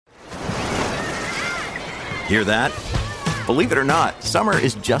Hear that? Believe it or not, summer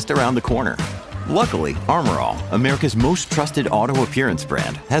is just around the corner. Luckily, Armor All, America's most trusted auto appearance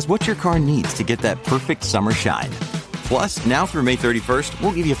brand, has what your car needs to get that perfect summer shine. Plus, now through May 31st,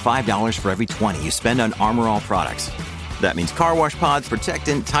 we'll give you $5 for every $20 you spend on Armor All products. That means car wash pods,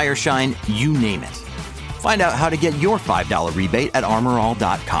 protectant, tire shine, you name it. Find out how to get your $5 rebate at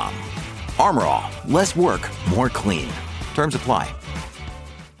armorall.com. Armor All, less work, more clean. Terms apply.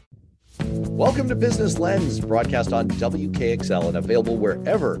 Welcome to Business Lens, broadcast on WKXL and available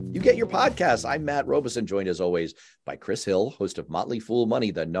wherever you get your podcasts. I'm Matt Robeson, joined as always by Chris Hill, host of Motley Fool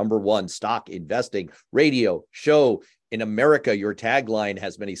Money, the #1 stock investing radio show in America. Your tagline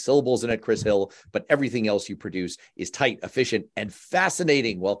has many syllables in it, Chris Hill, but everything else you produce is tight, efficient, and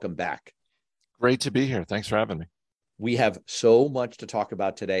fascinating. Welcome back. Great to be here. Thanks for having me. We have so much to talk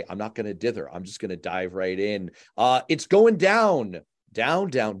about today. I'm not going to dither. I'm just going to dive right in. It's going down.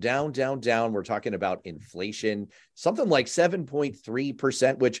 Down. We're talking about inflation, something like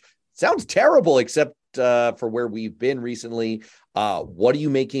 7.3%, which sounds terrible, except for where we've been recently. What are you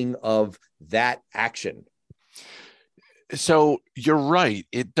making of that action? So you're right.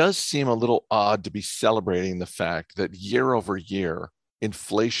 It does seem a little odd to be celebrating the fact that year over year,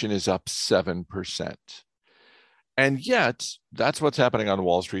 inflation is up 7%. And yet, that's what's happening on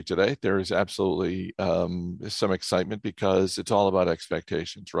Wall Street today. There is absolutely some excitement because it's all about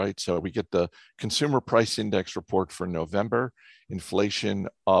expectations, right? So we get the Consumer Price Index report for November, inflation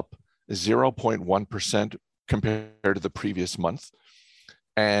up 0.1% compared to the previous month.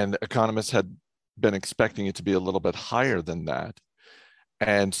 And economists had been expecting it to be a little bit higher than that.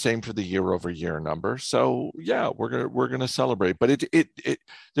 And same for the year over year number. So yeah, we're gonna celebrate. But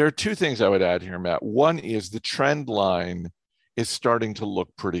there are two things I would add here, Matt. One is the trend line is starting to look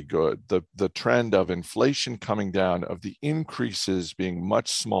pretty good. The trend of inflation coming down, of the increases being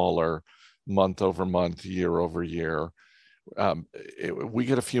much smaller month over month, year over year. We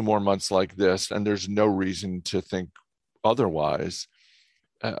get a few more months like this, and there's no reason to think otherwise.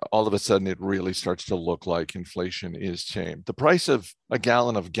 All of a sudden, it really starts to look like inflation is tamed. The price of a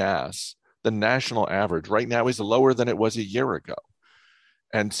gallon of gas, the national average right now, is lower than it was a year ago.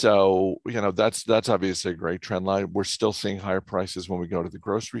 And so, that's obviously a great trend line. We're still seeing higher prices when we go to the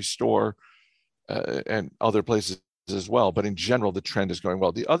grocery store and other places as well. But in general, the trend is going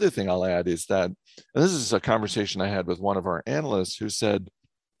well. The other thing I'll add is that, and this is a conversation I had with one of our analysts who said,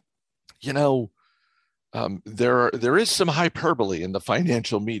 there is some hyperbole in the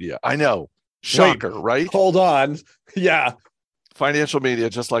financial media. I know. Shocker, right? Hold on. Yeah. Financial media,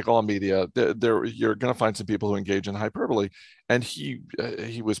 just like all media, you're going to find some people who engage in hyperbole. And he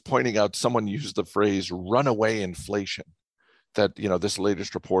was pointing out, someone used the phrase runaway inflation, that, this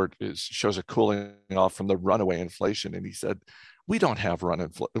latest report shows a cooling off from the runaway inflation. And he said, we don't have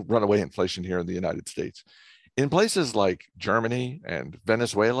runaway inflation here in the United States. In places like Germany and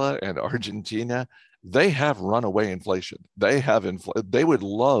Venezuela and Argentina, they have runaway inflation. They would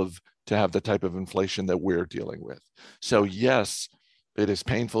love to have the type of inflation that we're dealing with. So yes, it is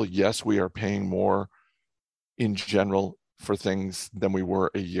painful. Yes, we are paying more in general for things than we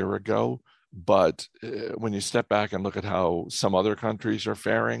were a year ago. But when you step back and look at how some other countries are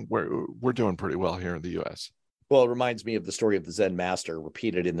faring, we're doing pretty well here in the U.S. Well, it reminds me of the story of the Zen master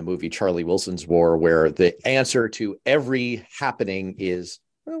repeated in the movie Charlie Wilson's War, where the answer to every happening is,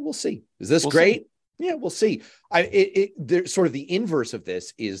 well, we'll see. Is this great? See. Yeah, we'll see. There's sort of the inverse of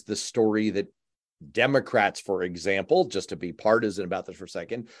this is the story that Democrats, for example, just to be partisan about this for a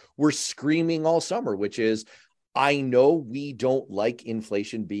second, were screaming all summer, which is, I know we don't like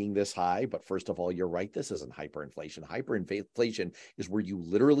inflation being this high, but first of all, you're right. This isn't hyperinflation. Hyperinflation is where you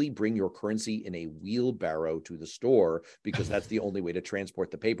literally bring your currency in a wheelbarrow to the store because that's the only way to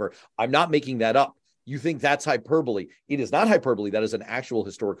transport the paper. I'm not making that up. You think that's hyperbole. It is not hyperbole. That is an actual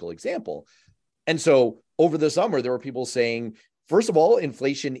historical example. And so over the summer, there were people saying, first of all,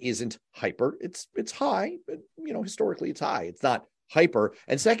 inflation isn't hyper. It's high, but historically it's high. It's not hyper.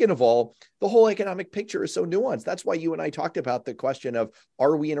 And second of all, the whole economic picture is so nuanced. That's why you and I talked about the question of,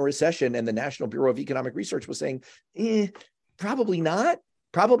 are we in a recession? And the National Bureau of Economic Research was saying, probably not,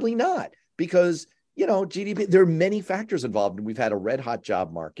 because, GDP, there are many factors involved. And we've had a red hot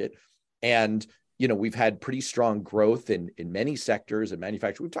job market, and we've had pretty strong growth in many sectors and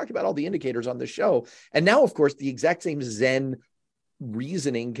manufacturing. We've talked about all the indicators on the show. And now, of course, the exact same Zen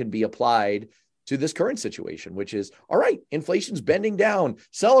reasoning can be applied to this current situation, which is, all right, inflation's bending down.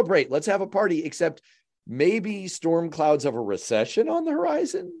 Celebrate. Let's have a party, except maybe storm clouds of a recession on the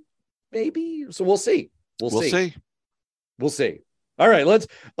horizon. Maybe. So we'll see. We'll see. All right,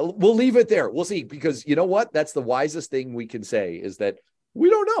 we'll leave it there. We'll see, because you know what? That's the wisest thing we can say, is that We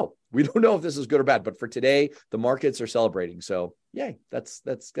don't know. We don't know if this is good or bad, but for today, the markets are celebrating. So yay, that's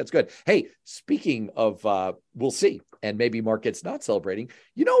good. Hey, speaking of we'll see, and maybe markets not celebrating,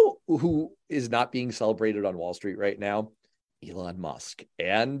 you know who is not being celebrated on Wall Street right now? Elon Musk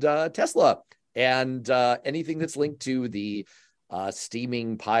and Tesla and anything that's linked to the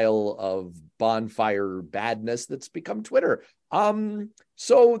steaming pile of bonfire badness that's become Twitter.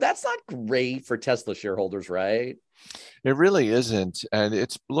 So that's not great for Tesla shareholders, right? It really isn't. And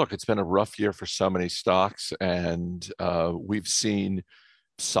it's been a rough year for so many stocks, and we've seen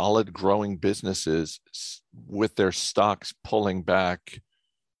solid growing businesses with their stocks pulling back,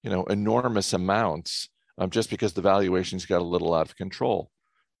 enormous amounts, just because the valuations got a little out of control.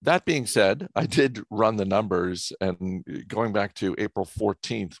 That being said, I did run the numbers, and going back to April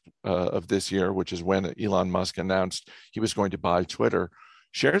 14th of this year, which is when Elon Musk announced he was going to buy Twitter,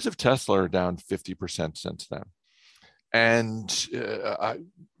 shares of Tesla are down 50% since then. And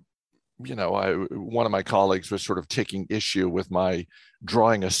one of my colleagues was sort of taking issue with my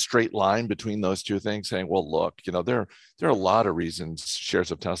drawing a straight line between those two things, saying, well, look, there are a lot of reasons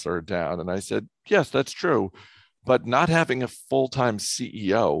shares of Tesla are down. And I said, yes, that's true. But not having a full-time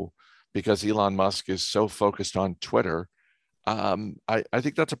CEO because Elon Musk is so focused on Twitter, I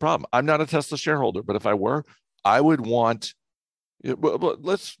think that's a problem. I'm not a Tesla shareholder, but if I were, I would want,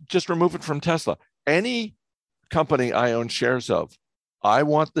 let's just remove it from Tesla. Any company I own shares of, I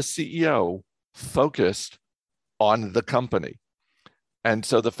want the CEO focused on the company. And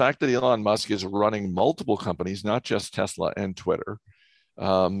so the fact that Elon Musk is running multiple companies, not just Tesla and Twitter,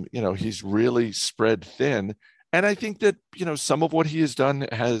 he's really spread thin. And I think that, some of what he has done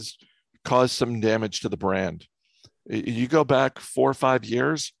has caused some damage to the brand. You go back 4 or 5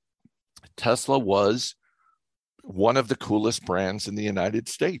 years, Tesla was one of the coolest brands in the United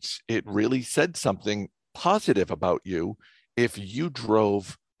States. It really said something positive about you if you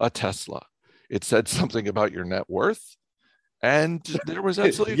drove a Tesla. It said something about your net worth, and there was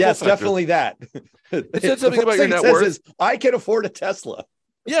absolutely yes, definitely that. It said something about your net worth. Is, I can afford a Tesla.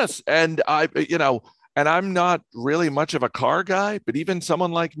 Yes, and and I'm not really much of a car guy, but even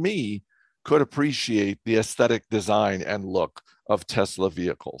someone like me could appreciate the aesthetic design and look of Tesla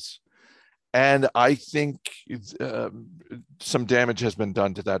vehicles. And I think some damage has been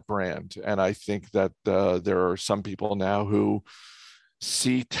done to that brand. And I think that there are some people now who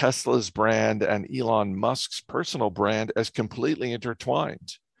see Tesla's brand and Elon Musk's personal brand as completely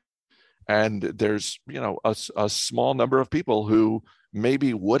intertwined. And there's, a small number of people who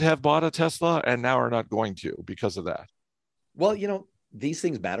maybe would have bought a Tesla and now are not going to because of that. Well, these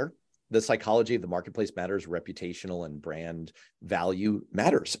things matter. The psychology of the marketplace matters. Reputational and brand value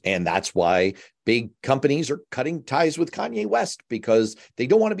matters. And that's why big companies are cutting ties with Kanye West, because they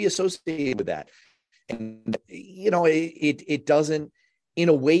don't want to be associated with that. And, it doesn't, in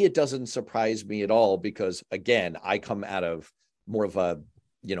a way, it doesn't surprise me at all, because again, I come out of more of a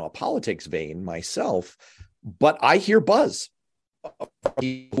politics vein myself, but I hear buzz.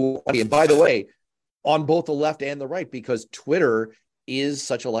 And by the way, on both the left and the right, because Twitter is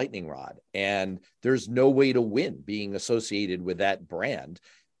such a lightning rod, and there's no way to win being associated with that brand.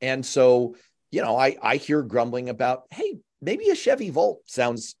 And so, I hear grumbling about, hey, maybe a Chevy Volt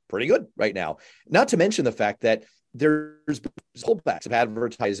sounds pretty good right now. Not to mention the fact that there's pullbacks of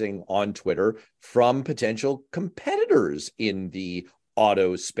advertising on Twitter from potential competitors in the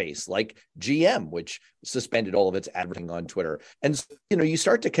auto space, like GM, which suspended all of its advertising on Twitter. And so, you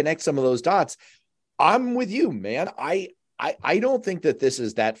start to connect some of those dots. I'm with you, man. I don't think that this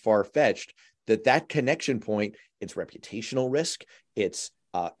is that far-fetched, that connection point, it's reputational risk. It's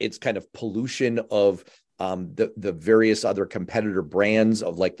kind of pollution of the various other competitor brands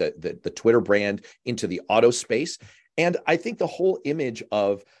of like the Twitter brand into the auto space. And I think the whole image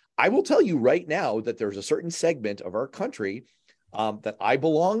of, I will tell you right now that there's a certain segment of our country that I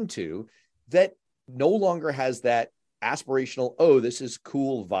belong to that no longer has that aspirational, oh, this is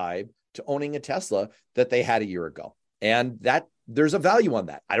cool vibe to owning a Tesla that they had a year ago. And that there's a value on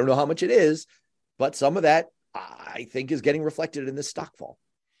that. I don't know how much it is, but some of that I think is getting reflected in this stock fall.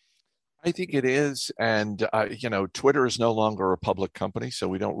 I think it is. And, Twitter is no longer a public company, so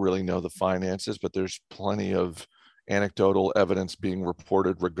we don't really know the finances, but there's plenty of anecdotal evidence being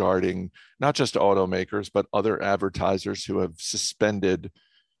reported regarding not just automakers, but other advertisers who have suspended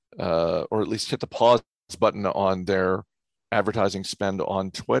or at least hit the pause button on their advertising spend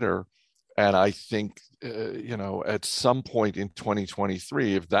on Twitter. And I think, at some point in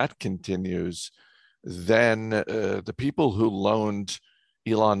 2023, if that continues, then the people who loaned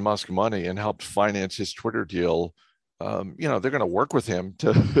Elon Musk money and helped finance his Twitter deal, they're going to work with him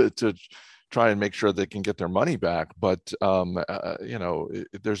to try and make sure they can get their money back. But,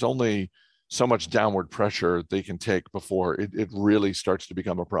 there's only so much downward pressure they can take before it really starts to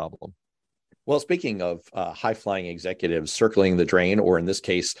become a problem. Well, speaking of high-flying executives circling the drain, or in this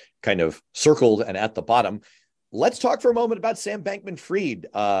case, kind of circled and at the bottom, let's talk for a moment about Sam Bankman-Fried.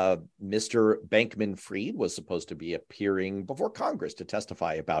 Mr. Bankman-Fried was supposed to be appearing before Congress to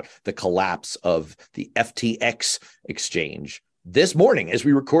testify about the collapse of the FTX exchange. This morning, as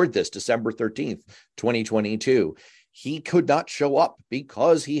we record this, December 13th, 2022, he could not show up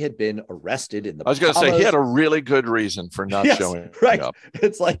because he had been arrested in the I was going to say he had a really good reason for not showing up.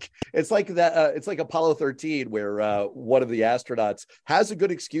 It's like that. It's like Apollo 13, where one of the astronauts has a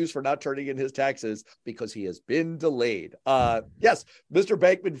good excuse for not turning in his taxes because he has been delayed. Yes, Mr.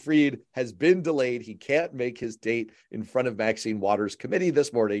 Bankman-Fried has been delayed. He can't make his date in front of Maxine Waters' committee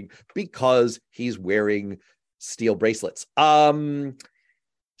this morning because he's wearing steel bracelets. There's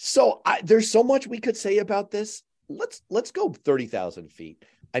so much we could say about this. Let's go 30,000 feet.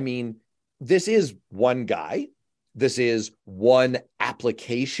 I mean, this is one guy. This is one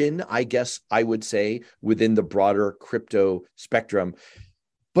application, I guess I would say, within the broader crypto spectrum.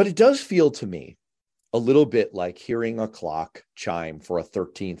 But it does feel to me a little bit like hearing a clock chime for a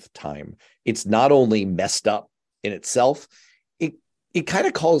 13th time. It's not only messed up in itself, it kind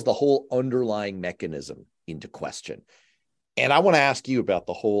of calls the whole underlying mechanism into question. And I want to ask you about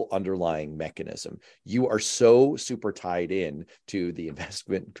the whole underlying mechanism. You are so super tied in to the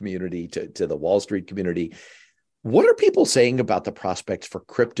investment community, to the Wall Street community. What are people saying about the prospects for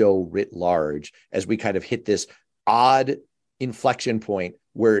crypto writ large as we kind of hit this odd inflection point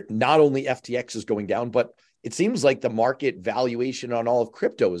where not only FTX is going down, but it seems like the market valuation on all of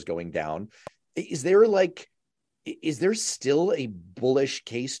crypto is going down? Is there still a bullish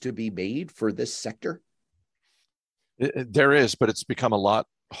case to be made for this sector? There is, but it's become a lot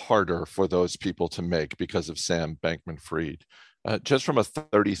harder for those people to make because of Sam Bankman-Fried. Just from a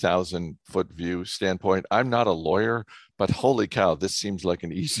 30,000 foot view standpoint, I'm not a lawyer, but holy cow, this seems like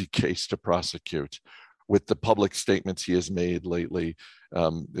an easy case to prosecute with the public statements he has made lately,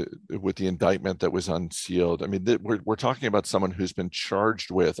 with the indictment that was unsealed. I mean, we're talking about someone who's been charged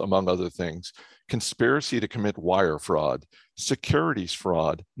with, among other things, conspiracy to commit wire fraud, securities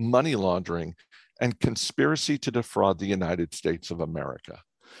fraud, money laundering, and conspiracy to defraud the United States of America.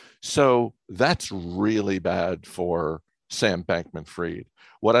 So that's really bad for Sam Bankman-Fried.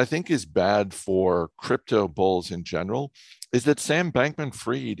 What I think is bad for crypto bulls in general is that Sam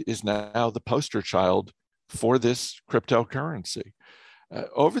Bankman-Fried is now the poster child for this cryptocurrency.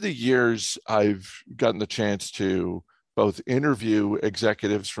 Over the years, I've gotten the chance to both interview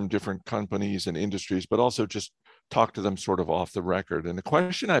executives from different companies and industries, but also just talk to them sort of off the record. And the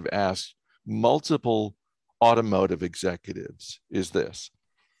question I've asked multiple automotive executives is this: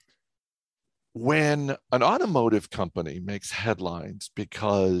 when an automotive company makes headlines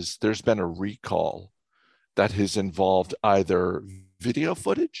because there's been a recall that has involved either video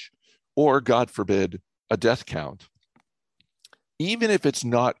footage or, God forbid, a death count, even if it's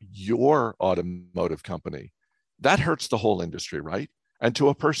not your automotive company, that hurts the whole industry, right? And to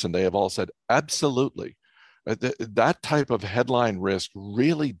a person, they have all said, absolutely. That type of headline risk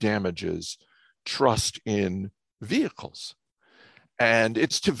really damages trust in vehicles. And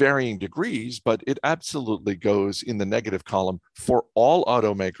it's to varying degrees, but it absolutely goes in the negative column for all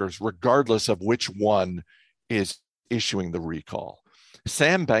automakers, regardless of which one is issuing the recall.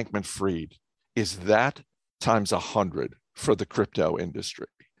 Sam Bankman-Fried is that times 100 for the crypto industry,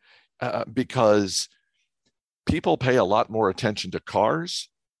 because people pay a lot more attention to cars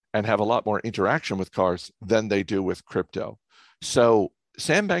and have a lot more interaction with cars than they do with crypto. So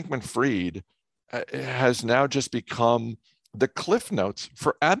Sam Bankman-Fried has now just become the cliff notes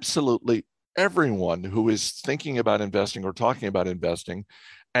for absolutely everyone who is thinking about investing or talking about investing.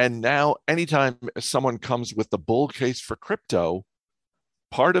 And now anytime someone comes with the bull case for crypto,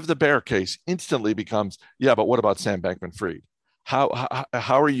 part of the bear case instantly becomes, yeah, but what about Sam Bankman-Fried? How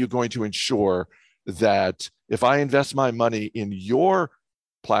are you going to ensure that if I invest my money in your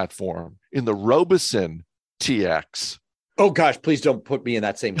platform, in the Robeson TX? Oh gosh, please don't put me in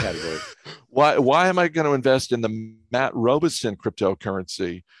that same category. Why am I going to invest in the Matt Robeson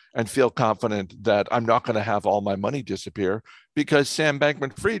cryptocurrency and feel confident that I'm not going to have all my money disappear? Because Sam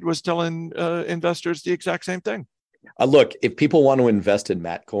Bankman-Fried was telling investors the exact same thing. Look, if people want to invest in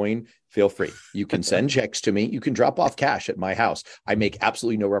Mattcoin, feel free. You can send checks to me. You can drop off cash at my house. I make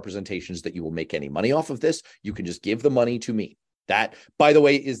absolutely no representations that you will make any money off of this. You can just give the money to me. That, by the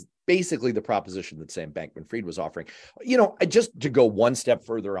way, is basically the proposition that Sam Bankman-Fried was offering. You know, just to go one step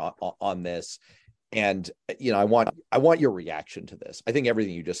further on this, and you know, I want your reaction to this. I think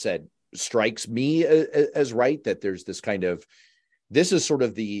everything you just said strikes me as right, that there's this kind of, this is sort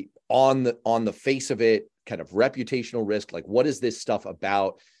of the on the face of it kind of reputational risk. Like, what is this stuff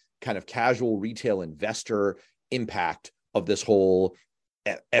about kind of casual retail investor impact of this whole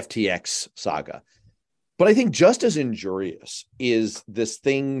FTX saga? But I think just as injurious is this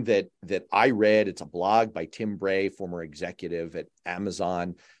thing that I read. It's a blog by Tim Bray, former executive at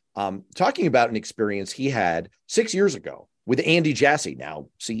Amazon, talking about an experience he had 6 years ago with Andy Jassy, now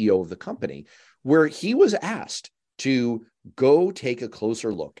CEO of the company, where he was asked to go take a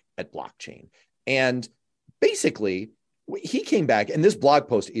closer look at blockchain. And basically, he came back, and this blog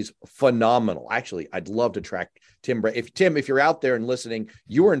post is phenomenal. Actually, I'd love to track Tim Bray. If you're out there and listening,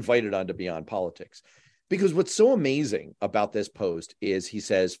 you are invited on to Beyond Politics. Because what's so amazing about this post is he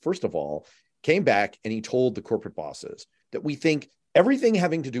says, first of all, came back and he told the corporate bosses that we think everything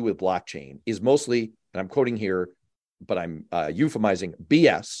having to do with blockchain is mostly, and I'm quoting here, but I'm euphemizing,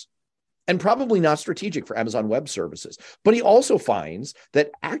 BS, and probably not strategic for Amazon Web Services. But he also finds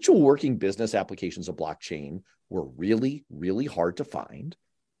that actual working business applications of blockchain were really, really hard to find,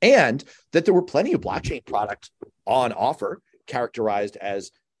 and that there were plenty of blockchain products on offer characterized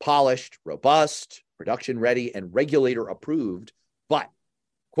as polished, robust, production ready, and regulator approved. But,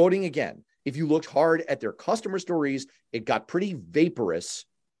 quoting again, if you looked hard at their customer stories, it got pretty vaporous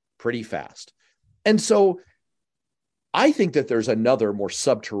pretty fast. And so I think that there's another more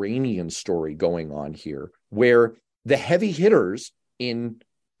subterranean story going on here, where the heavy hitters in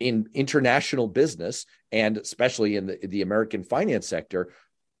international business, and especially in the American finance sector,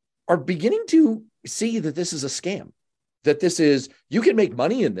 are beginning to see that this is a scam, that this is, you can make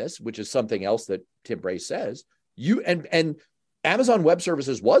money in this, which is something else that Tim Bray says. And Amazon Web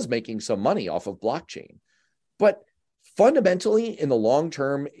Services was making some money off of blockchain. But fundamentally, in the long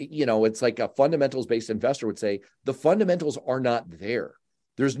term, it's like a fundamentals-based investor would say, the fundamentals are not there.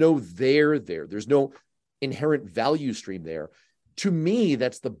 There's no there. There's no inherent value stream there. To me,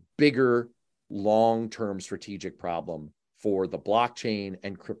 that's the bigger long-term strategic problem for the blockchain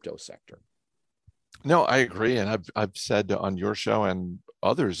and crypto sector. No, I agree. And I've said on your show and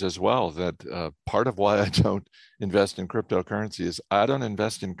others as well that part of why I don't invest in cryptocurrency is I don't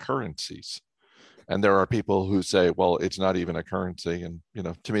invest in currencies. And there are people who say, well, it's not even a currency. And,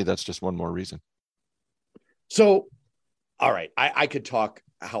 to me, that's just one more reason. So, all right, I could talk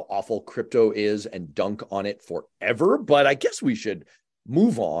how awful crypto is and dunk on it forever, but I guess we should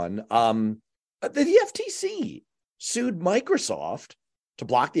move on. The FTC sued Microsoft to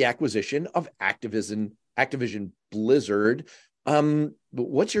block the acquisition of Activision Blizzard.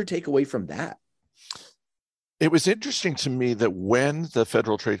 What's your takeaway from that? It was interesting to me that when the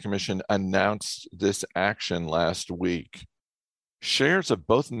Federal Trade Commission announced this action last week, shares of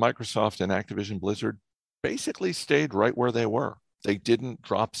both Microsoft and Activision Blizzard basically stayed right where they were. They didn't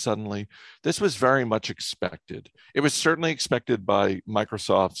drop suddenly. This was very much expected. It was certainly expected by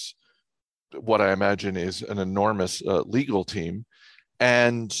Microsoft's, what I imagine is an enormous legal team.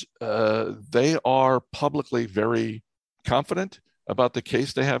 And they are publicly very confident about the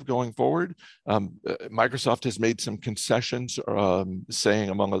case they have going forward. Microsoft has made some concessions, saying,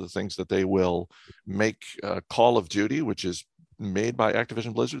 among other things, that they will make Call of Duty, which is made by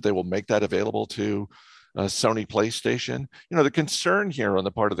Activision Blizzard, they will make that available to Sony PlayStation. The concern here on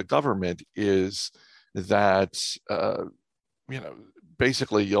the part of the government is that,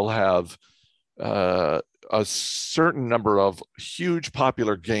 basically you'll have a certain number of huge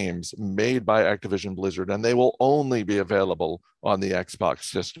popular games made by Activision Blizzard, and they will only be available on the Xbox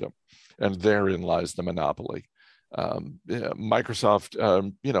system. And therein lies the monopoly. Microsoft,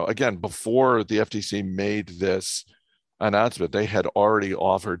 again, before the FTC made this announcement, they had already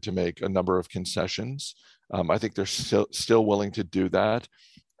offered to make a number of concessions. I think they're still willing to do that.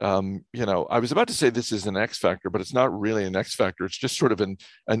 I was about to say this is an X factor, but it's not really an X factor. It's just sort of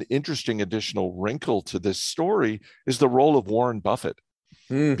an interesting additional wrinkle to this story is the role of Warren Buffett.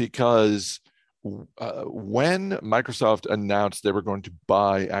 Because when Microsoft announced they were going to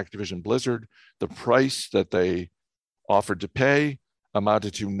buy Activision Blizzard, the price that they offered to pay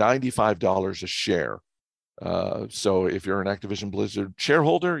amounted to $95 a share. So if you're an Activision Blizzard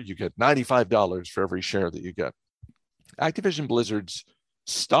shareholder, you get $95 for every share that you get. Activision Blizzard's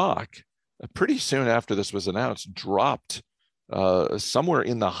stock, pretty soon after this was announced, dropped somewhere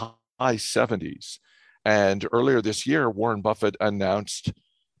in the high 70s. And earlier this year, Warren Buffett announced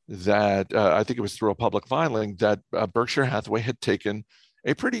that, I think it was through a public filing, that Berkshire Hathaway had taken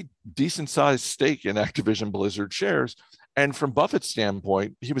a pretty decent sized stake in Activision Blizzard shares. And from Buffett's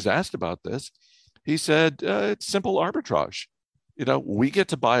standpoint, he was asked about this. He said, it's simple arbitrage. We get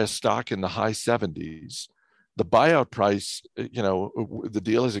to buy a stock in the high 70s. The buyout price, the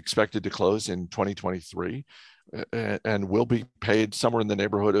deal is expected to close in 2023 and will be paid somewhere in the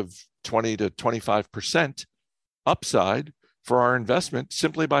neighborhood of 20 to 25% upside for our investment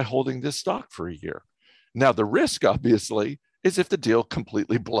simply by holding this stock for a year. Now, the risk, obviously, is if the deal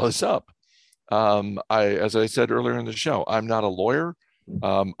completely blows up. As I said earlier in the show, I'm not a lawyer.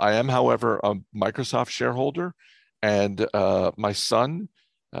 I am, however, a Microsoft shareholder, and my son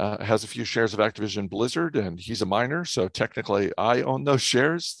has a few shares of Activision Blizzard, and he's a minor. So technically, I own those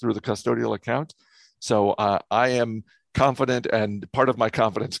shares through the custodial account. So I am confident, and part of my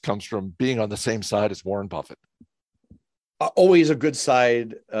confidence comes from being on the same side as Warren Buffett. Always a good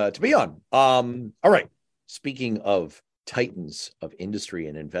side to be on. All right. Speaking of titans of industry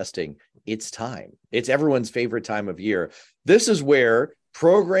and investing, it's time. It's everyone's favorite time of year. This is where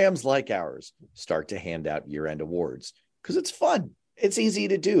programs like ours start to hand out year-end awards because it's fun. It's easy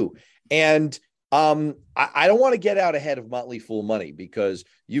to do. And I don't want to get out ahead of Motley Fool Money because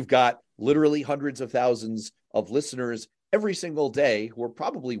you've got literally hundreds of thousands of listeners every single day who are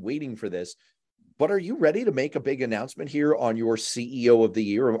probably waiting for this. But are you ready to make a big announcement here on your CEO of the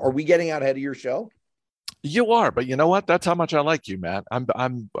year? Are we getting out ahead of your show? You are, but you know what? That's how much I like you, Matt. I'm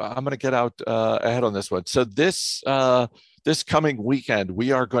going to get out ahead on this one. So this coming weekend,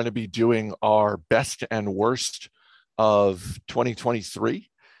 we are going to be doing our best and worst of 2023,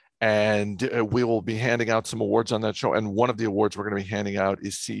 and we will be handing out some awards on that show. And one of the awards we're going to be handing out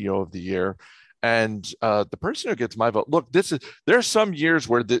is CEO of the Year. And the person who gets my vote, look, there are some years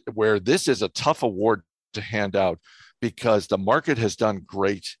where this is a tough award to hand out because the market has done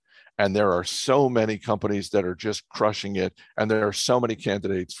great. And there are so many companies that are just crushing it. And there are so many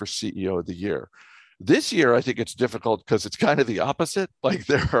candidates for CEO of the Year. This year, I think it's difficult because it's kind of the opposite. Like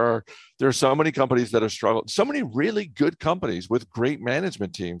there are so many companies that have struggled. So many really good companies with great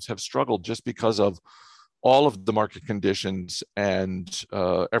management teams have struggled just because of all of the market conditions and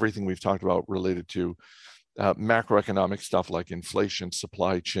everything we've talked about related to macroeconomic stuff like inflation,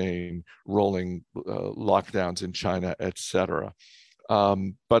 supply chain, rolling lockdowns in China, et cetera.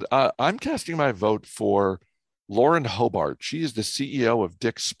 But I'm casting my vote for Lauren Hobart. She is the CEO of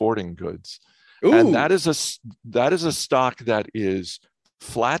Dick's Sporting Goods. Ooh. And that is a stock that is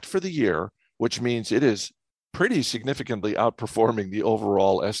flat for the year, which means it is pretty significantly outperforming the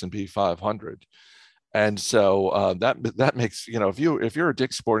overall S&P 500. And so that makes, if you're a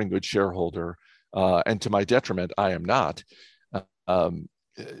Dick's Sporting Goods shareholder, and to my detriment, I am not,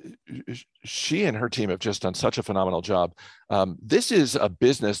 she and her team have just done such a phenomenal job. This is a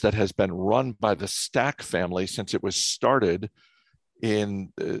business that has been run by the Stack family since it was started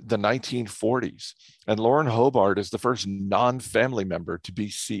in the 1940s. And Lauren Hobart is the first non-family member to be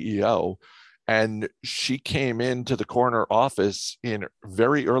CEO. And she came into the corner office in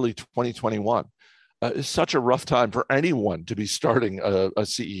very early 2021. It's such a rough time for anyone to be starting a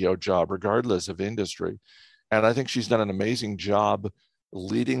CEO job, regardless of industry. And I think she's done an amazing job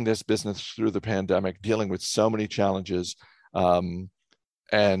leading this business through the pandemic, dealing with so many challenges. Lauren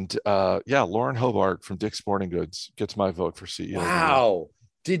Hobart from Dick's Sporting Goods gets my vote for CEO. Wow.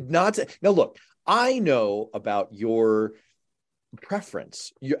 Now look, I know about your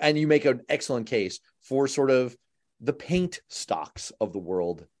preference, and you make an excellent case for sort of the paint stocks of the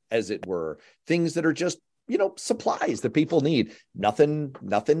world, as it were, things that are just, supplies that people need.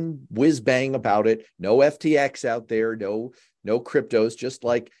 Nothing whiz bang about it. No FTX out there, no cryptos, just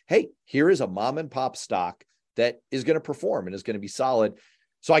like, hey, here is a mom and pop stock that is going to perform and is going to be solid.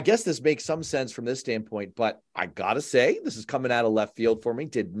 So I guess this makes some sense from this standpoint, but I got to say, this is coming out of left field for me.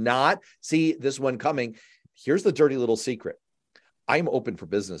 Did not see this one coming. Here's the dirty little secret. I'm open for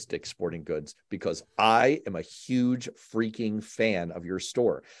business, Dick's Sporting Goods, because I am a huge freaking fan of your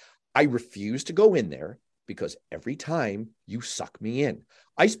store. I refuse to go in there because every time you suck me in.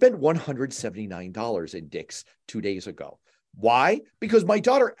 I spent $179 in Dick's 2 days ago. Why? Because my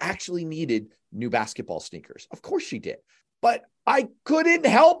daughter actually needed new basketball sneakers. Of course she did. But I couldn't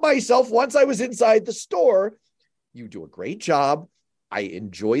help myself once I was inside the store. You do a great job. I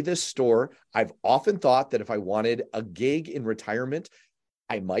enjoy this store. I've often thought that if I wanted a gig in retirement,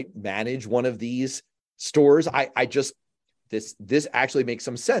 I might manage one of these stores. This actually makes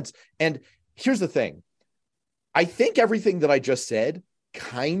some sense. And here's the thing. I think everything that I just said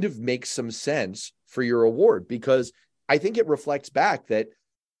kind of makes some sense for your award, because I think it reflects back that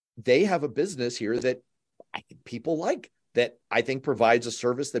they have a business here that I think people like, that I think provides a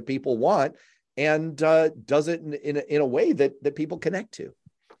service that people want, and does it in a way that people connect to.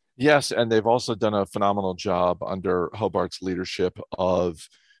 Yes, and they've also done a phenomenal job under Hobart's leadership of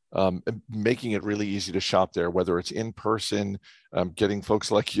making it really easy to shop there, whether it's in person, getting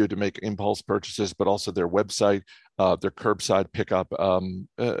folks like you to make impulse purchases, but also their website, their curbside pickup.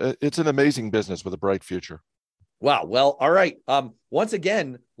 It's an amazing business with a bright future. Wow. Well, all right. Once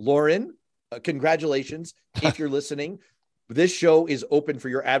again, Lauren, congratulations. If you're listening, this show is open for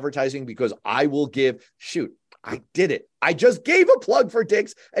your advertising because I will give, I did it. I just gave a plug for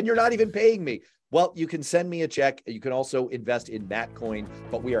Dick's and you're not even paying me. Well, you can send me a check. You can also invest in Matt Coyne,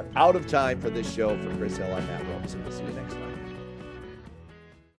 but we are out of time for this show. For Chris Hill, I'm Matt Robinson. We'll see you next time.